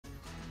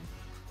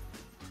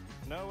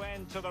No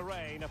end to the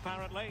rain,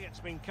 apparently.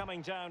 It's been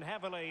coming down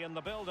heavily in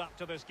the build-up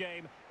to this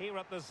game here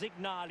at the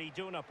Signal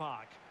Iduna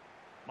Park.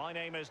 My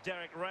name is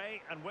Derek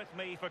Ray, and with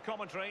me for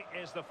commentary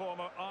is the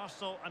former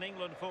Arsenal and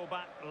England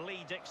fullback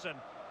Lee Dixon.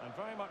 I'm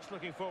very much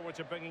looking forward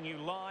to bringing you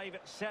live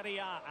Serie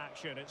A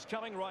action. It's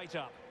coming right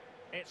up.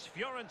 It's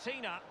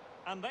Fiorentina,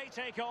 and they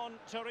take on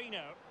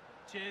Torino.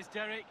 Cheers,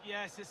 Derek.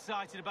 Yes,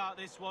 excited about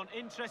this one.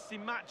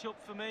 Interesting matchup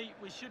for me.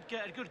 We should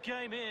get a good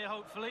game here,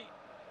 hopefully.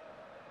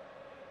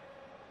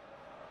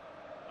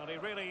 And he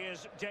really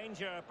is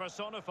danger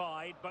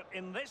personified, but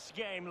in this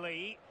game,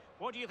 Lee,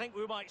 what do you think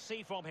we might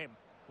see from him?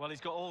 Well, he's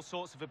got all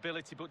sorts of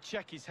ability, but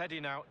check his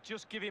heading out.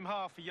 Just give him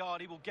half a yard,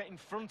 he will get in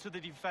front of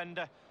the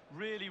defender.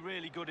 Really,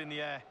 really good in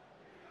the air.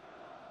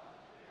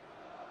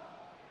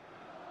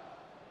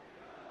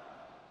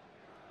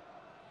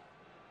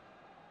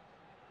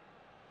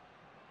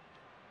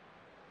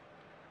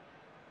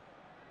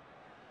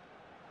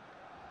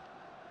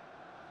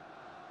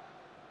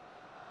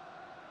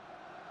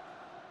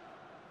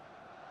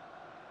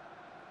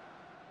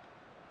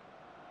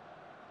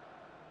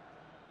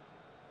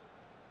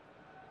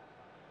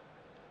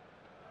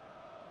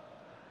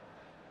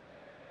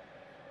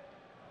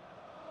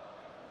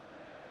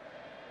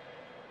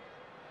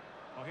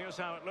 Well, here's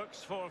how it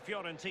looks for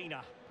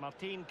Fiorentina.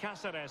 Martin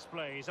Cáceres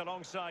plays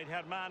alongside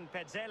Herman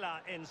Pezzella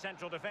in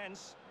central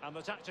defence. And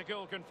the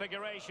tactical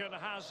configuration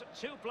has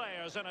two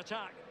players in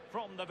attack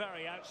from the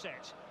very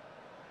outset.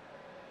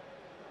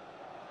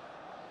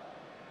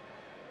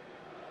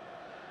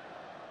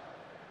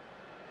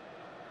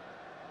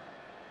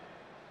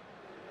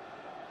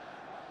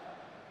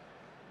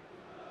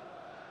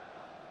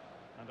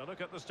 And a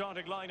look at the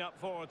starting lineup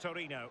for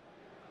Torino.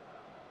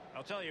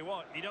 I'll tell you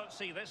what, you don't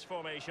see this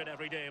formation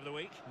every day of the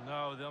week.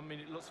 No, I mean,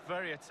 it looks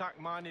very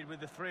attack-minded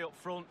with the three up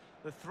front,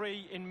 the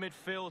three in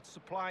midfield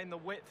supplying the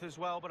width as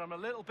well, but I'm a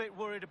little bit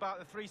worried about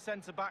the three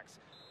centre-backs.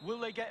 Will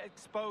they get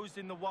exposed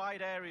in the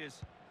wide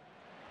areas?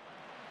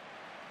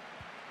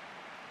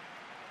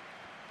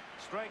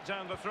 Straight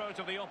down the throat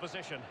of the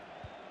opposition.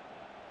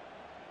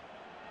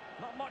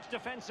 Not much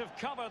defensive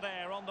cover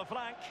there on the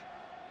flank.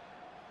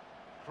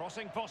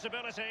 Crossing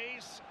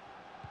possibilities.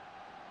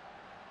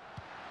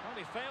 Well,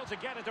 he failed to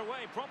get it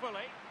away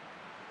properly.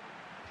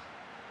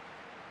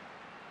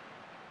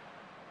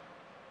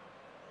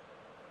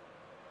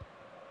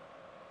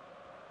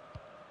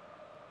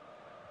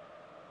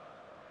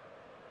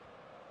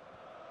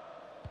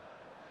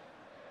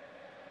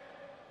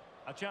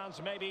 A chance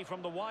maybe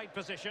from the wide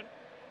position.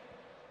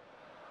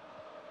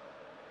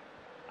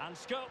 And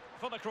scope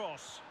for the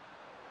cross.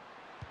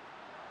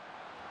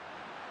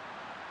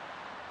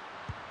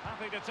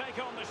 Happy to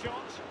take on the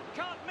shot.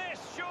 Can't miss,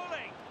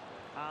 surely.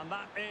 And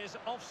that is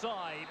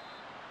offside.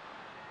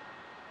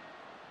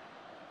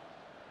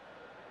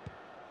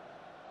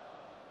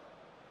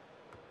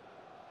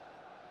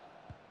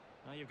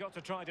 Now you've got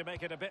to try to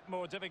make it a bit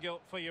more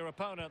difficult for your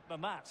opponent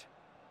than that.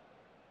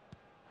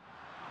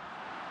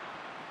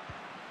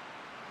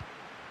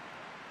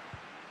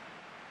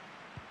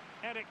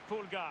 Eric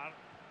Pulgar.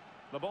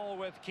 The ball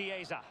with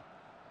Chiesa.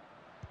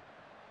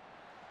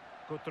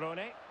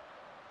 Cutrone.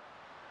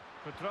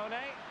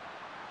 Cutrone.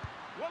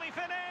 Will he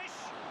finish?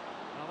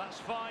 Well, that's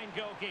fine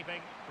goalkeeping,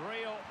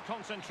 real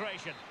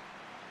concentration.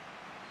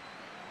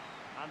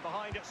 And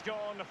behind it's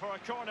gone for a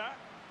corner.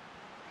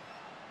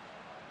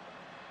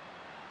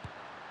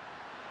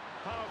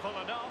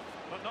 Powerful enough,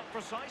 but not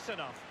precise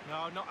enough.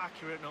 No, not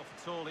accurate enough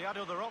at all. He had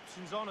other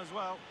options on as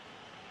well.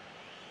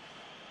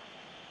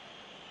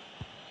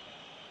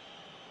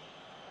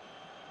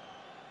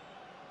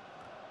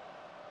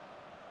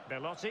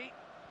 Belotti.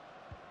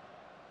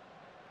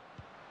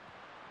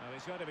 Well,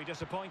 he's going to be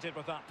disappointed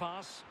with that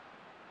pass.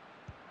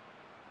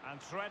 And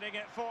threading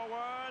it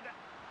forward.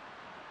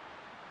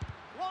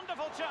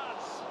 Wonderful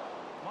chance.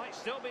 Might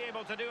still be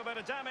able to do a bit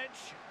of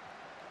damage.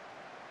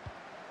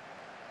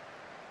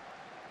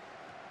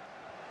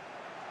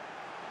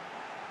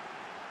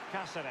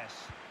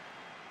 Cáceres.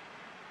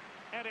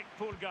 Eric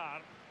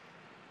Pulgar.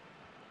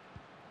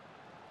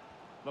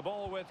 The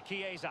ball with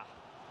Chiesa.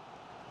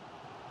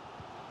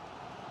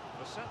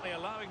 They're certainly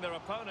allowing their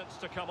opponents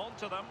to come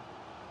onto them.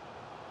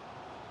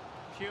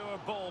 Pure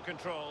ball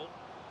control.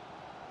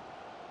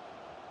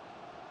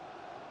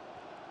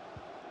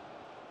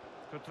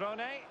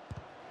 Cutrone.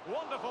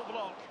 Wonderful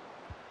block.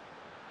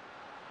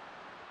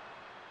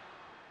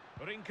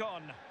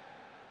 Rincon.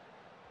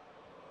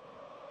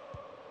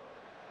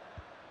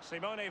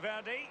 Simone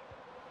Verdi.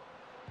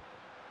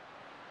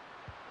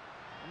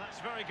 And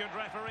that's very good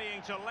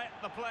refereeing to let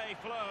the play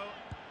flow.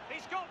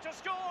 He's got to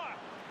score!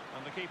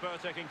 And the keeper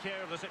taking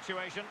care of the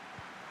situation.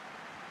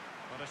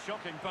 What a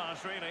shocking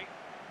pass, really.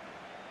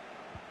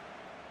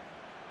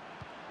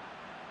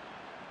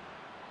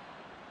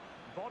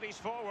 Bodies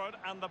forward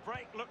and the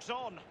break looks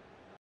on.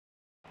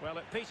 Well,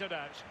 it petered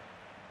out.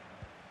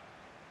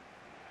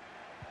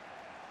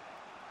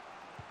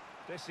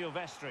 De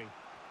Silvestri.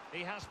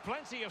 He has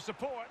plenty of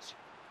support.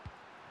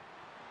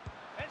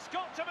 It's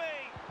got to be.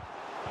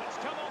 And it's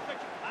come off the...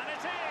 And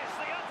it is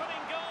the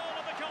opening goal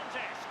of the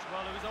contest.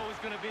 Well, it was always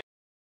going to be...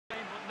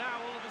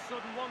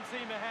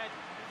 steam ahead.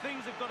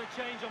 Things have got to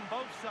change on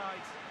both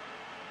sides.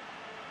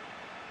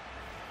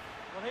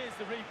 Well, here's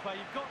the replay.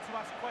 You've got to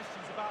ask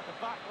questions about the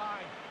back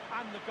line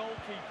and the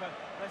goalkeeper.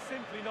 They're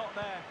simply not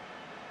there.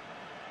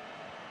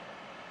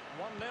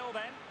 1-0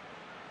 then.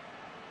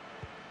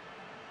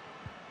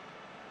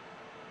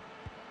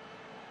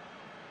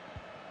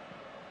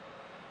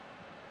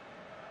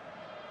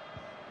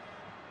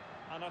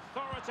 An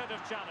authoritative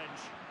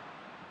challenge.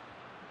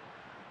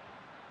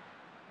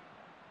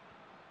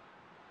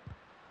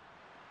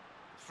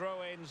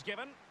 Throw-ins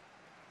given.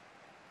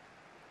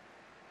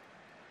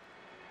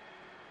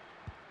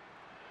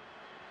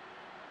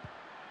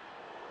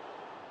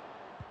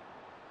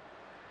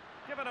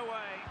 Given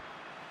away.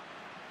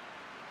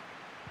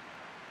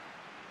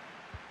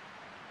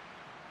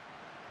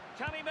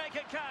 Can he make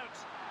it count?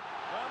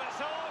 Well, it's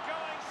all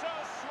going so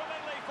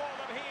swimmingly for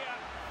them here.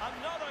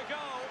 Another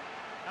goal.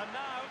 And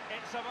now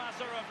it's a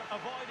matter of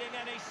avoiding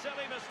any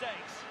silly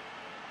mistakes.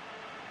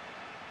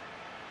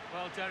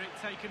 Well, Derek,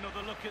 take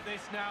another look at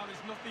this now.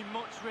 There's nothing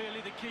much,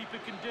 really, the keeper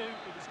can do.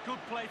 It was good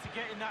play to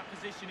get in that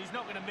position. He's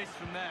not going to miss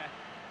from there.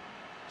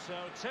 So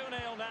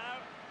 2-0 now.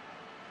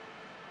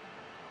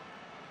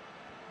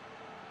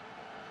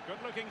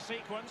 Good-looking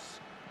sequence.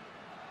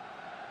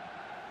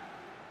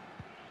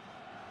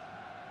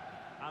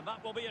 And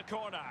that will be a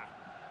corner.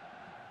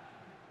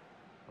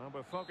 Well,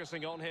 we're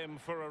focusing on him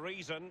for a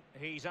reason.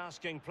 He's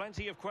asking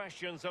plenty of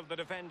questions of the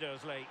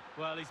defenders, Lee.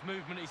 Well, his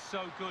movement is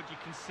so good. You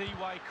can see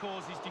why he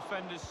causes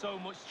defenders so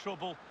much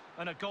trouble,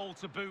 and a goal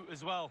to boot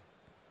as well.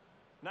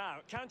 Now,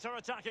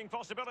 counter-attacking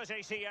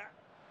possibilities here.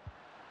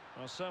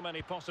 Well, so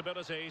many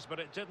possibilities, but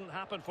it didn't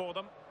happen for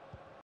them.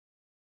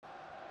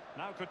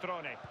 Now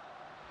Cutrone.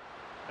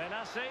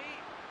 Benassi.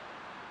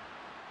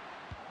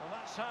 Well,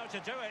 that's how to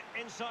do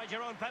it inside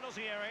your own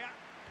penalty area.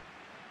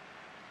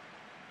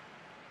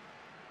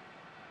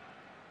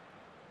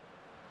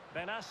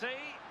 Benassi.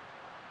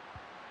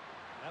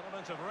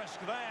 Element of risk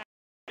there.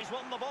 He's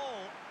won the ball.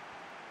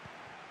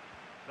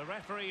 The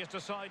referee has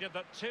decided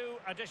that 2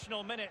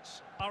 additional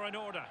minutes are in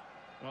order.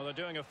 Well, they're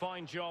doing a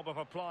fine job of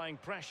applying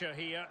pressure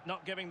here,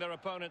 not giving their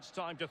opponents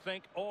time to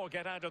think or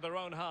get out of their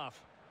own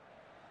half.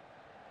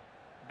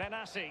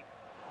 Benassi.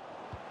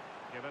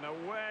 Given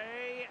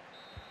away.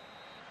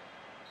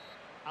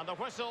 And the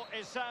whistle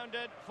is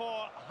sounded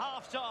for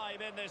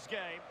half-time in this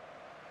game.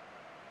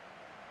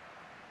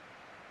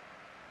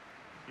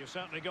 You've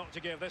certainly got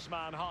to give this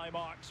man high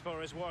marks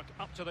for his work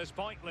up to this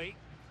point, Lee.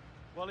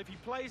 Well, if he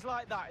plays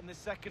like that in the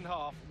second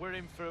half, we're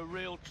in for a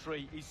real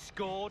treat. He's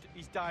scored,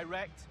 he's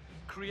direct,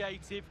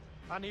 creative,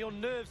 and he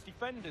unnerves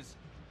defenders.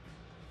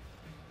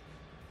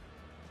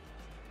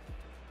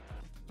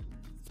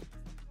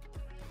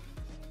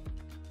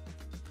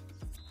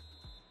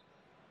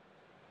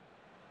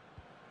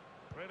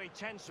 Really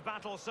tense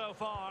battle so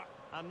far,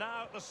 and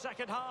now the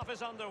second half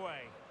is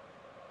underway.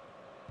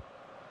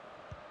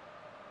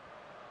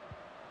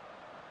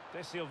 De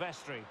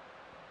Silvestri.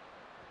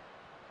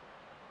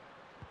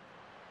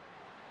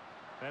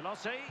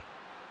 Veloci.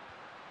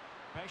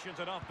 Patient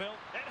enough, Bill.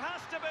 It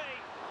has to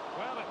be!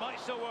 Well, it might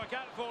still work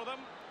out for them.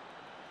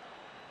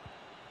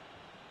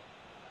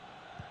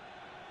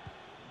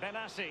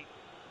 Benassi.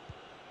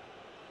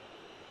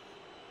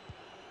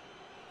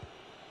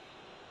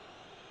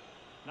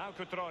 Now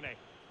Cutrone.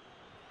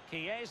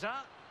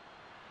 Chiesa.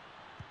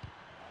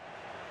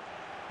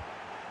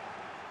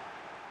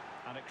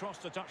 And it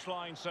crossed the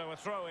touchline, so a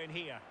throw in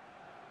here.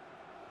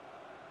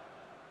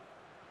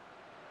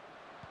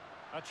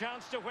 A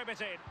chance to whip it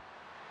in.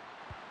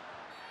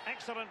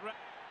 Excellent.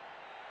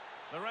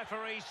 The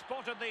referee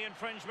spotted the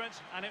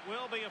infringement, and it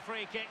will be a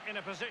free kick in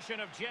a position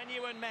of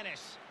genuine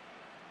menace.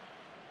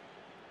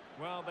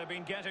 Well, they've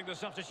been getting the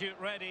substitute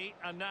ready,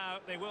 and now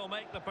they will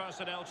make the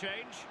personnel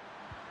change.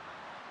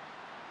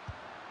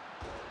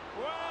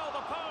 Well,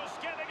 the post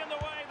getting in the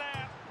way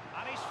there,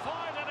 and he's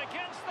fired it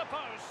against the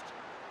post.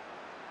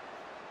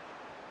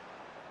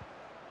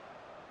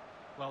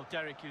 Well,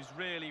 Derek, he was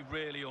really,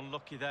 really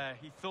unlucky there.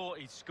 He thought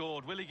he'd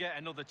scored. Will he get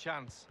another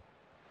chance?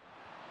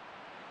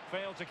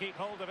 Failed to keep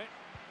hold of it.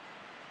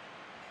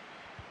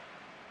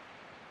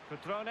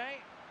 Cutrone.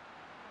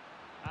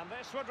 And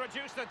this would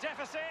reduce the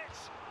deficit.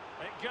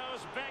 It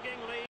goes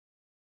beggingly.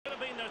 Could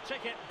have been their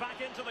ticket back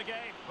into the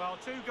game. Well,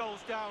 2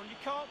 goals down. You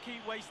can't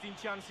keep wasting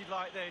chances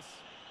like this.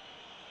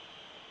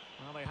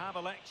 Well, they have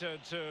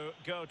elected to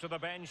go to the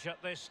bench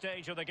at this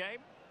stage of the game.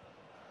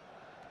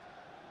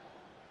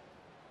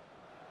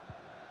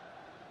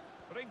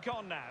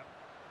 Rincon now.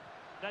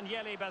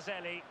 Daniele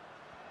Baselli.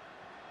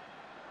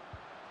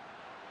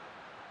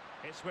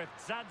 It's with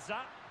Zaza.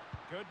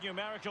 Good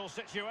numerical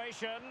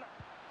situation.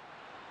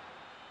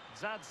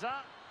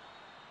 Zaza.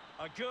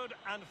 A good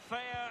and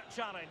fair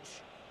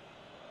challenge.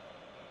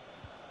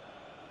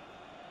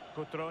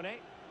 Cutrone.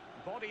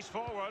 Bodies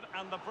forward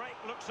and the break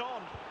looks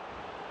on.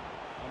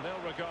 And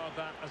they'll regard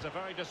that as a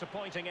very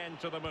disappointing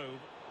end to the move.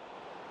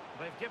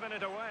 They've given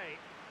it away.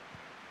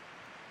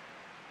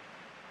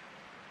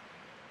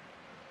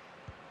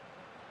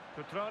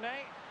 Cutrone.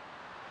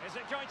 Is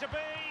it going to be?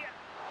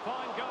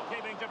 Fine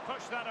goalkeeping to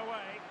push that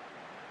away.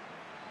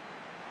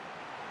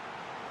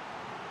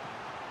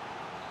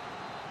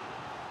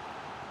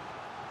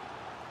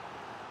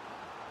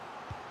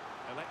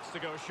 to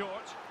go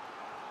short.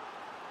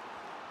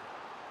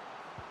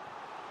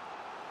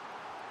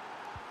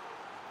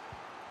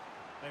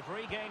 They've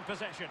regained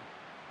possession.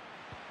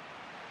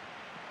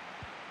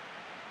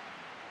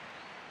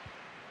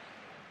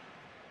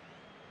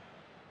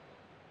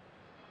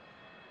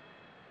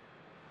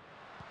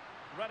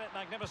 Read it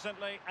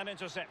magnificently and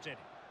intercepted.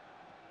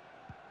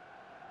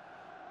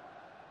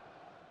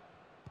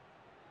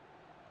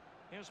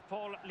 Here's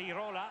Paul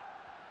Lirola.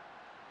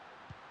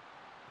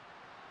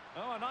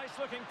 Oh, a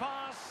nice-looking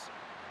pass.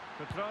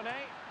 Petrone.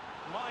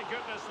 My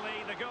goodness,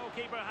 Lee, the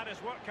goalkeeper had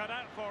his work cut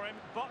out for him,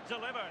 but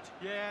delivered.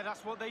 Yeah,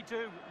 that's what they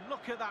do.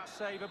 Look at that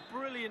save, a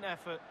brilliant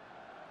effort.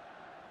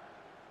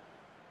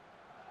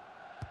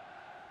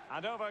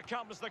 And over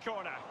comes the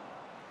corner.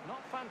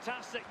 Not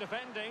fantastic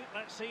defending.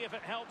 Let's see if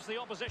it helps the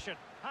opposition.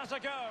 Has a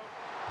go.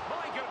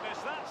 My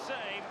goodness, that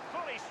save.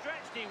 Fully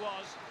stretched he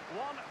was.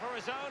 One for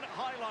his own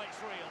highlights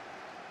reel.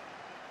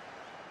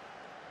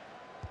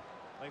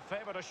 They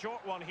favoured a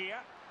short one here.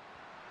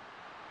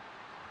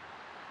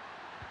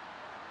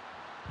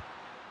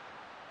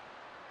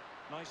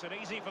 Nice and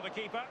easy for the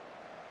keeper.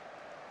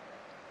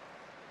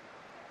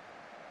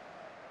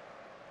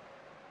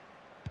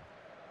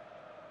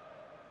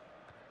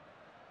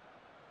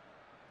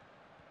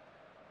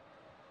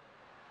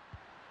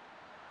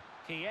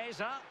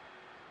 Chiesa.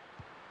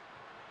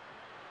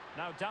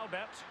 Now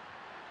Dalbert.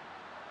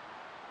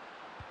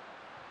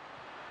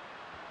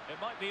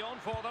 It might be on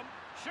for them.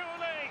 Surely!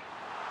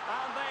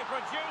 And they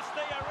produce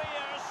the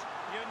arrears.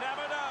 You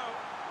never know.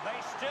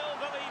 They still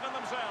believe in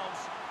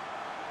themselves.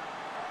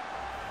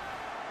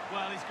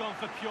 Well, he's gone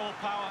for pure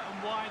power,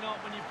 and why not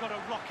when you've got a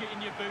rocket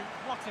in your boot?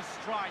 What a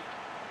strike.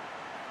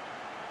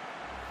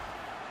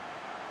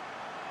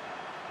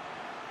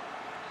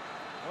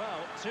 Well,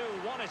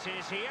 2-1 it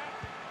is here.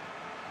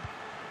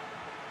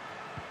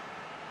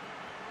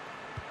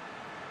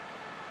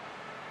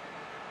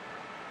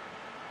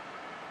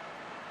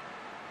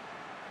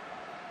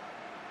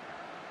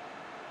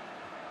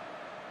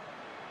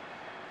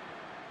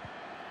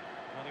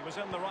 And he was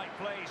in the right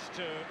place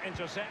to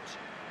intercept.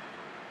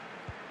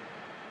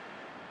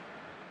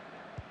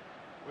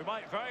 We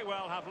might very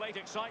well have late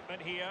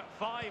excitement here.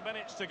 5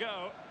 minutes to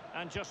go,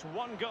 and just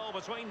one goal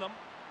between them.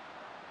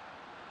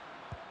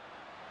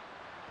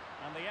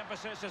 And the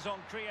emphasis is on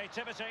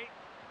creativity.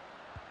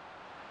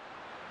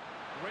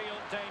 Real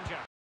danger.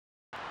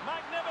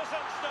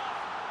 Magnificent stuff,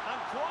 and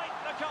quite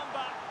the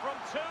comeback from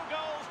 2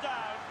 goals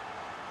down.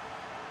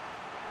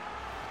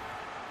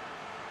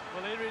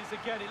 Well, here it is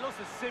again. It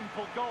looks a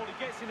simple goal.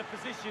 He gets in a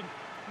position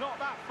not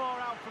that far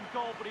out from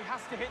goal, but he has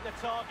to hit the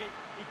target.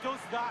 He does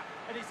that,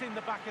 and it's in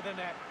the back of the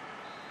net.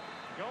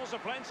 Goals are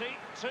plenty.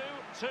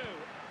 2-2.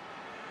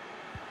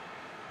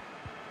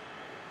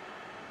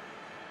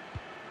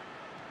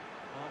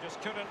 Just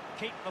couldn't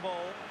keep the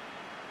ball.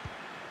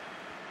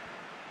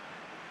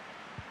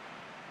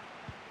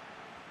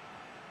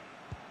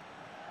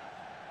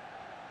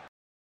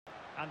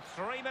 And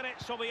 3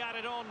 minutes will be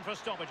added on for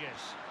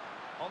stoppages.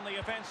 On the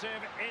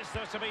offensive, is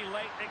there to be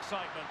late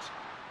excitement?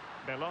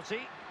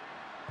 Belotti.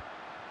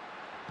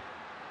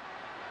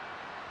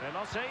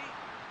 Belotti.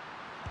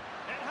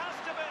 It has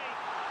to be.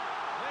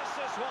 This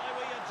is why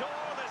we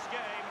adore this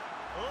game.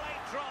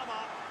 Late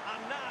drama,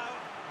 and now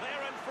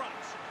they're in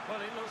front.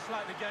 Well, it looks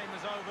like the game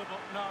is over,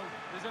 but no,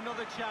 there's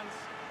another chance.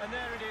 And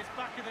there it is,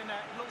 back of the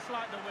net. It looks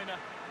like the winner.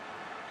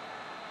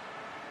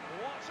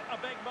 What a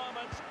big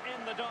moment in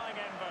the dying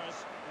embers.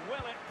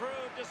 Will it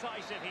prove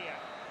decisive here?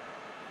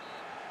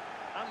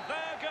 And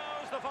there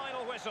goes the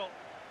final whistle.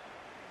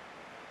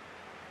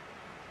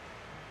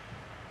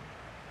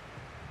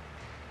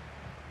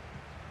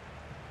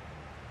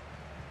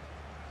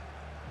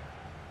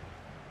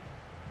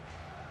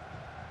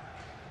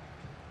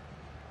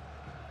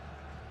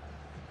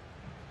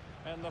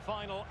 In the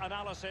final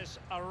analysis,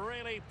 a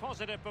really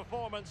positive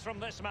performance from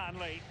this man,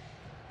 Lee.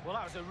 Well,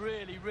 that was a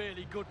really,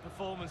 really good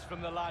performance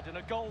from the lad, and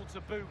a goal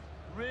to boot.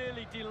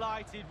 Really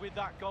delighted with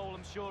that goal,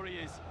 I'm sure he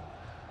is.